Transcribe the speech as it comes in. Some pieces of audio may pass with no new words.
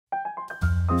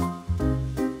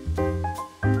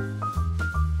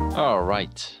All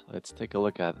right, let's take a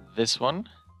look at this one.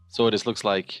 So this looks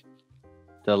like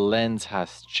the lens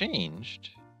has changed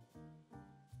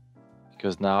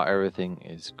because now everything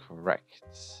is correct.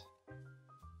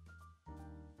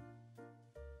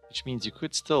 Which means you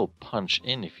could still punch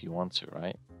in if you want to,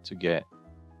 right? To get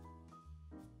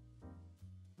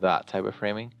that type of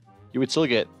framing. You would still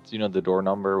get, you know, the door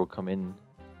number will come in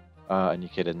and you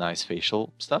get a nice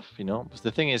facial stuff, you know. But the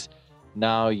thing is,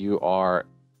 now you are,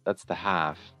 that's the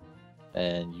half.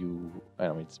 And you, I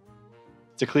mean,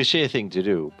 it's a cliche thing to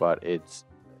do, but it's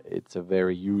a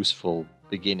very useful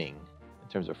beginning in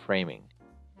terms of framing.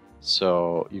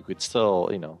 So you could still,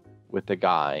 you know, with the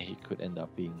guy, he could end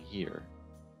up being here.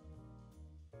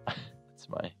 That's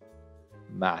my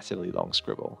massively long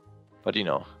scribble. But you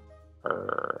know,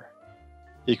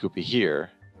 he could be here.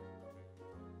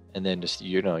 And then just,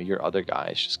 you know, your other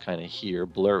guy is just kind of here,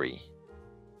 blurry.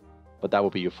 But that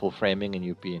would be your full framing and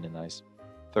you'd be in a nice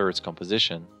thirds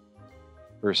composition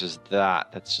versus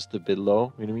that's just a bit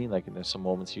low, you know what I mean? Like there's some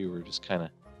moments here where just kind of,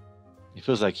 it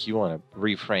feels like you want to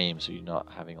reframe so you're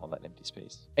not having all that empty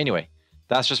space. Anyway,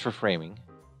 that's just for framing.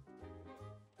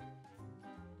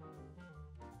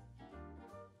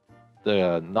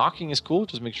 The knocking is cool.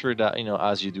 Just make sure that, you know,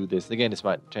 as you do this, again, this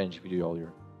might change if you do all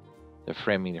the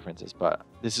framing differences, but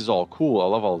this is all cool. I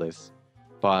love all this.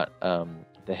 But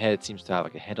the head seems to have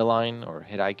like a head align or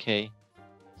head IK.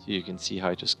 So you can see how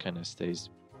it just kind of stays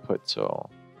put. So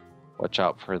watch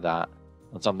out for that.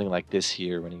 On something like this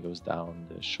here, when he goes down,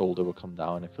 the shoulder will come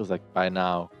down. It feels like by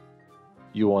now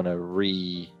you want to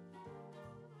reorient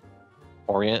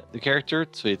the character.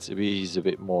 So he's a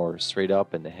bit more straight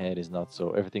up and the head is not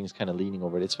so, everything's kind of leaning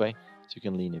over this way. So you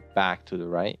can lean it back to the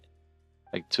right,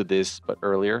 like to this, but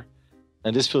earlier.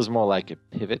 And this feels more like a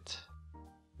pivot,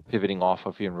 pivoting off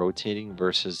of here and rotating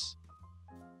versus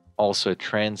also a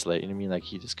translate. You know what I mean? Like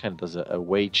he just kind of does a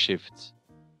weight shift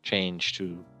change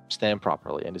to stand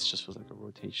properly, and this just feels like a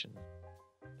rotation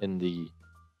in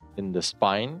the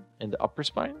spine, in the upper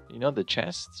spine, you know, the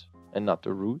chest, and not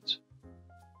the root.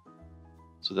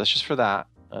 So that's just for that.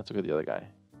 Let's look at the other guy.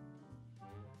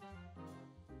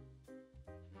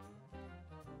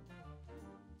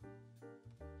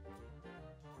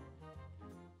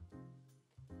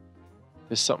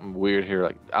 There's something weird here.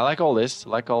 Like I like all this, I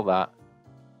like all that.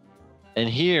 And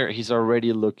here, he's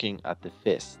already looking at the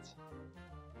fist.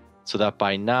 So that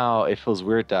by now, it feels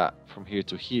weird that from here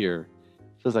to here,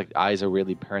 it feels like the eyes are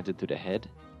really parented to the head.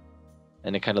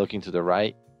 And they're kind of looking to the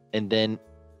right. And then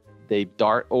they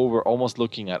dart over, almost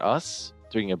looking at us,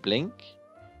 doing a blink.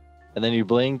 And then you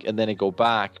blink, and then it go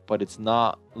back, but it's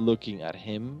not looking at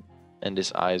him. And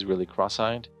this eye is really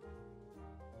cross-eyed.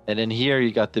 And then here,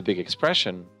 you got the big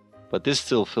expression. But this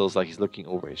still feels like he's looking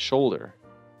over his shoulder.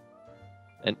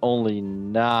 And only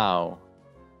now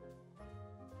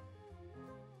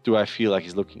do I feel like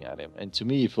he's looking at him. And to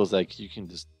me, it feels like you can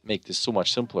just make this so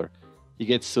much simpler. He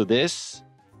gets to this,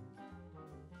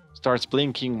 starts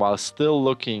blinking while still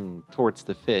looking towards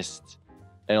the fist.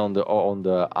 And when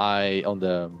the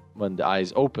eye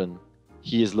is open,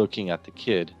 he is looking at the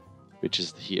kid, which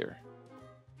is here.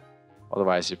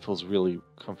 Otherwise, it feels really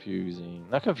confusing.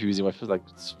 Not confusing, but it feels like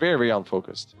it's very, very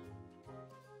unfocused.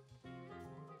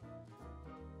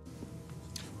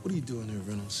 What are you doing there,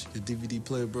 Reynolds? Your DVD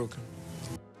player broken?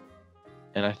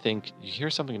 And I think you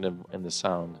hear something in the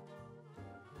sound.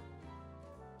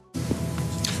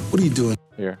 What are you doing?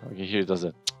 Here, okay, here it does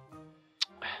it.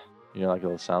 You know, like a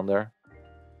little sound there.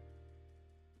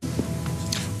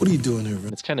 What are you doing there,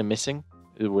 Reynolds? It's kind of missing.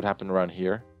 It would happen around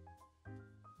here.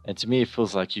 And to me, it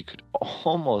feels like you could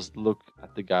almost look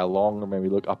at the guy longer, maybe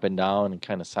look up and down and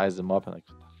kind of size them up and like,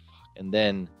 what the fuck? And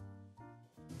then...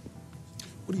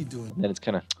 What are you doing? And then it's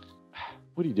kind of,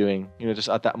 what are you doing? You know, just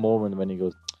at that moment when he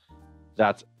goes,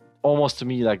 that's almost to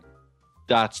me like,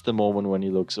 that's the moment when he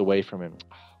looks away from him.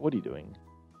 What are you doing?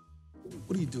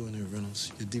 What are you doing there,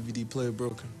 Reynolds? Your DVD player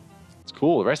broken? It's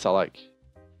cool. The rest I like.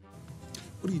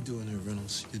 What are you doing there,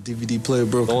 Reynolds? Your DVD player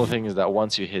broken? The only thing is that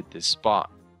once you hit this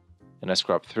spot and I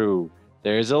scrub through,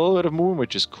 there's a little bit of movement,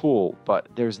 which is cool, but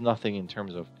there's nothing in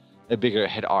terms of a bigger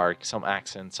head arc, some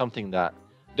accent, something that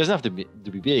it doesn't have to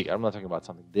be big. I'm not talking about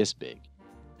something this big.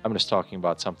 I'm just talking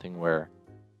about something where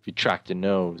if you track the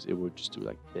nose, it would just do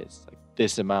like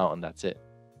this amount, and that's it.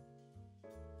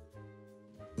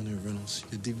 Reynolds,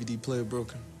 your DVD player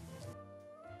broken?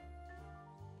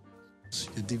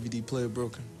 Your DVD player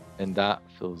broken? And that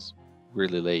feels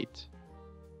really late.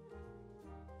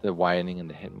 The widening and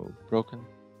the head move broken.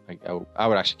 Like I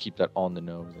would actually keep that on the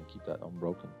nose and keep that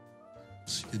unbroken.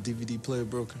 Your DVD player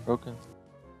broken? Broken.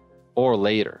 Or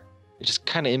later. It's just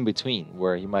kind of in between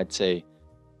where he might say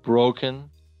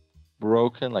broken,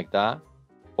 broken like that,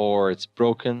 or it's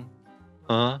broken,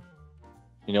 huh?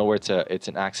 You know, where it's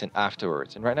an accent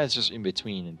afterwards. And right now it's just in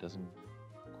between. It doesn't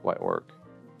quite work.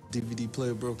 DVD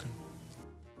player broken.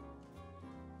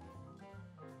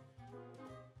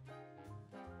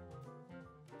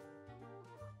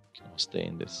 Can almost stay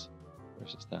in this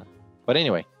versus that. But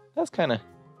anyway, that's kind of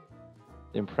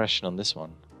the impression on this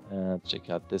one. Check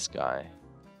out this guy.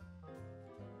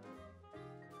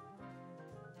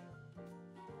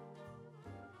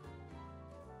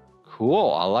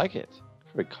 Cool, I like it.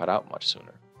 Could have cut out much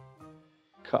sooner.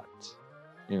 Cut,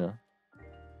 you know.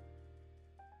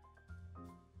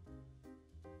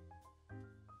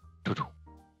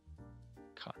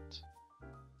 Cut.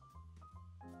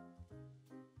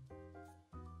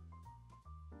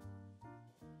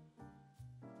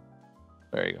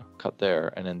 There you go. Cut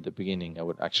there, and then the beginning I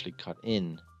would actually cut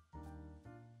in.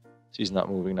 So he's not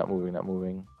moving, not moving, not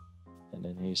moving. And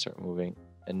then he start moving.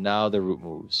 And now the root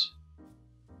moves.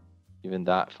 Even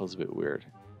that feels a bit weird.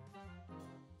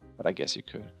 But I guess you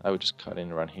could. I would just cut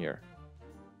in around here.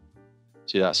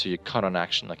 See that? So you cut on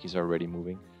action like he's already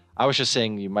moving. I was just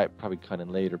saying you might probably cut in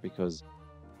later because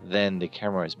then the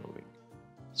camera is moving.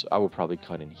 So I would probably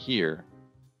cut in here.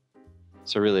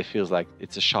 So it really feels like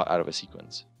it's a shot out of a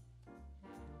sequence.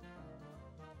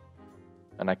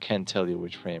 And I can't tell you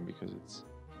which frame because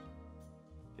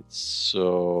it's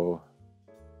so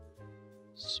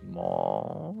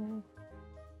small.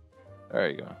 There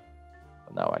you go.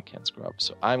 But now I can't scrub.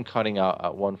 So I'm cutting out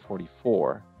at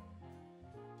 144.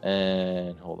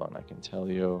 And hold on, I can tell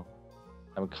you.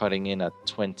 I'm cutting in at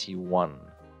 21.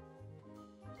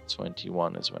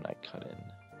 21 is when I cut in.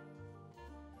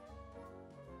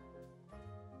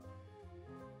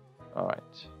 All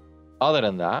right. Other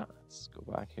than that, let's go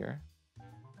back here.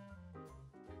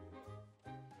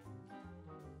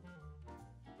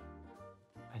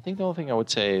 I think the only thing I would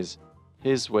say is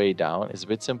his way down is a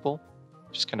bit simple.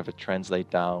 Just kind of a translate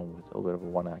down with a little bit of a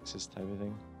one axis type of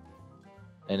thing.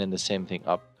 And then the same thing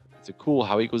up. It's a cool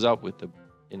how he goes up with the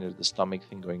the stomach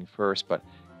thing going first, but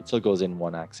it still goes in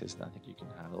one axis. And I think you can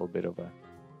have a little bit of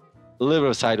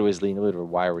a sideways lean, a little bit of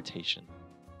a wire rotation.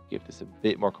 Give this a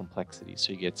bit more complexity.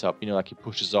 So he gets up, you know, like he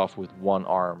pushes off with one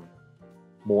arm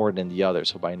more than the other.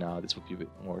 So by now this would be a bit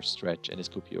more stretch and this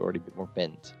could be already a bit more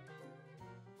bent.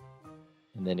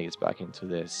 And then he gets back into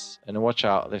this. And then watch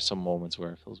out, there's some moments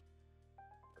where it feels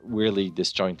weirdly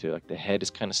disjointed. Like the head is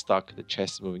kind of stuck, the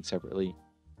chest is moving separately,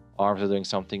 arms are doing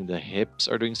something, the hips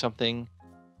are doing something,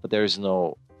 but there's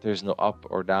no up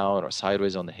or down or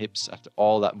sideways on the hips. After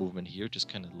all that movement here, just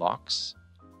kind of locks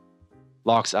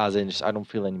as in just I don't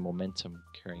feel any momentum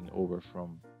carrying over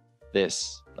from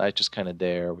this. It's just kind of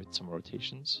there with some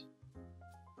rotations.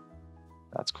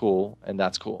 That's cool, and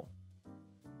that's cool.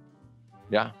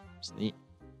 Yeah, it's neat.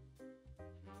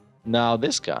 Now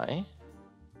this guy.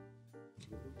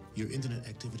 Your internet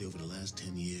activity over the last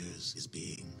 10 years is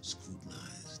being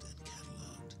scrutinized and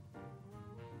cataloged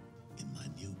in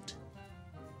minute,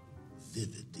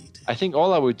 vivid detail. I think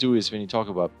all I would do is when you talk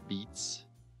about beats.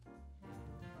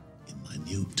 In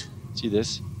minute. See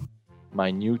this?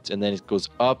 Minute, and then it goes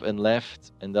up and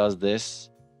left and does this.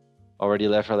 Already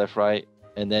left, right, left, right,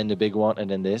 and then the big one, and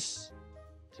then this.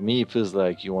 To me, it feels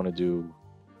like you want to do.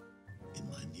 In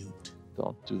minute.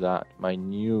 Don't do that.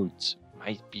 Minute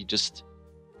might be just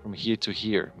from here to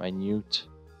here. Minute.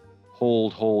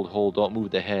 Hold, hold, hold. Don't move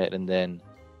the head, and then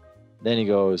he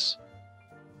goes.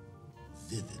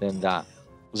 Vivid then detail. that.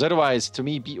 Because otherwise, to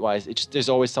me, beat-wise, there's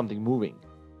always something moving.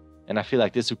 And I feel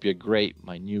like this would be a great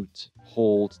minute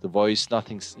hold. The voice,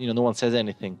 nothing's, no one says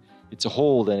anything. It's a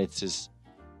hold, and it's just,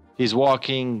 he's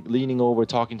walking, leaning over,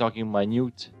 talking,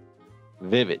 minute,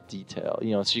 vivid detail.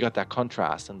 So you got that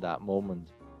contrast and that moment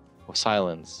of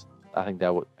silence. I think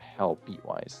that would help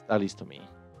beat-wise, at least to me.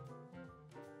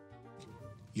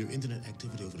 Your internet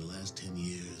activity over the last 10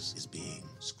 years is being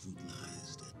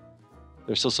scrutinized.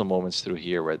 There's still some moments through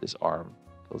here where this arm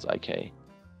feels okay.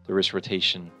 The wrist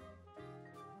rotation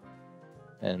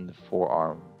and the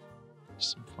forearm. There's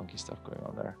some funky stuff going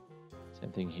on there.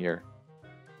 Same thing here.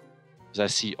 Because I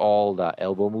see all that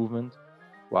elbow movement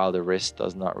while the wrist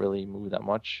does not really move that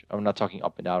much. I'm not talking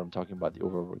up and down. I'm talking about the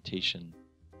overall rotation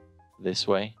this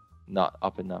way, not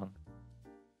up and down.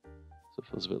 So it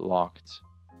feels a bit locked.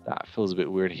 That feels a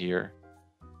bit weird here,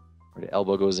 where the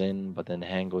elbow goes in, but then the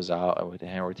hand goes out, and with the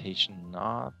hand rotation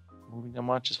not moving that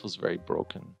much, it feels very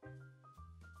broken.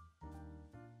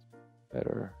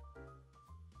 Better.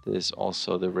 This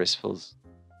also, the wrist feels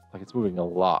like it's moving a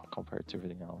lot compared to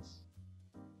everything else.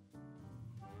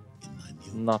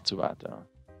 Not too bad though.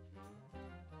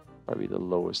 Probably the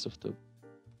lowest of the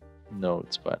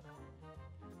notes, but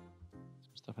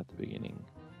some stuff at the beginning.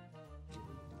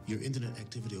 Your internet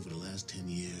activity over the last 10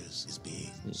 years is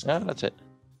being... Yeah, that's it.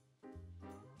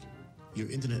 Your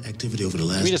internet activity over the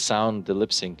last... Give me the sound, the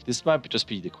lip sync. This might just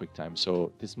be the quick time,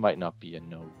 so this might not be a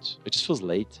note. It just feels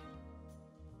late.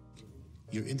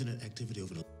 Your internet activity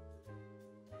over the...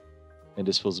 And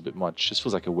this feels a bit much. This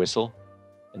feels like a whistle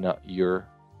and not your.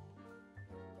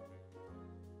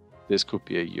 This could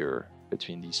be a your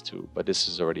between these two, but this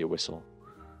is already a whistle.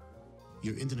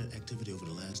 Your internet activity over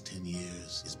the last 10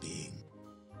 years is being...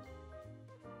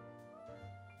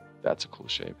 That's a cool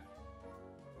shape.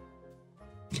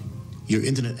 Your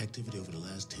internet activity over the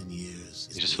last 10 years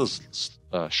is... It just feels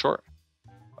short.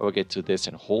 I will get to this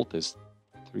and hold this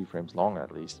 3 frames long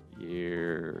at least.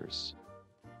 Years.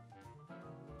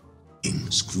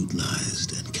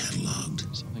 Scrutinized and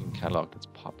cataloged. Something cataloged that's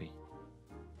poppy.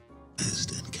 And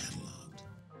cataloged.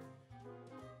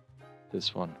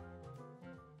 This one.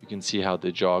 You can see how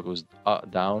the jaw goes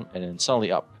down and then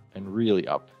suddenly up and really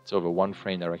up. It's over 1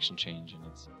 frame direction change and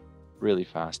it's really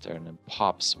fast there and then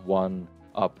pops 1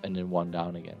 up and then 1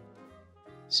 down again.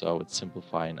 So I would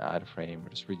simplify and add a frame or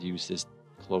just reduce this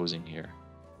closing here.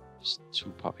 Just too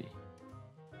poppy.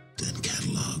 And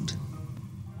cataloged.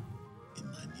 In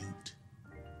minute,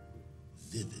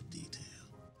 vivid detail.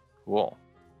 Cool.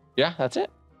 Yeah, that's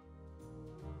it.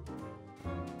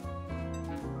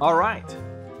 All right.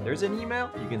 There's an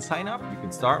email. You can sign up. You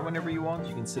can start whenever you want.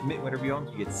 You can submit whenever you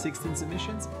want. You get 16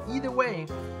 submissions. Either way,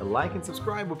 a like and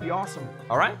subscribe would be awesome.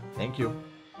 All right. Thank you.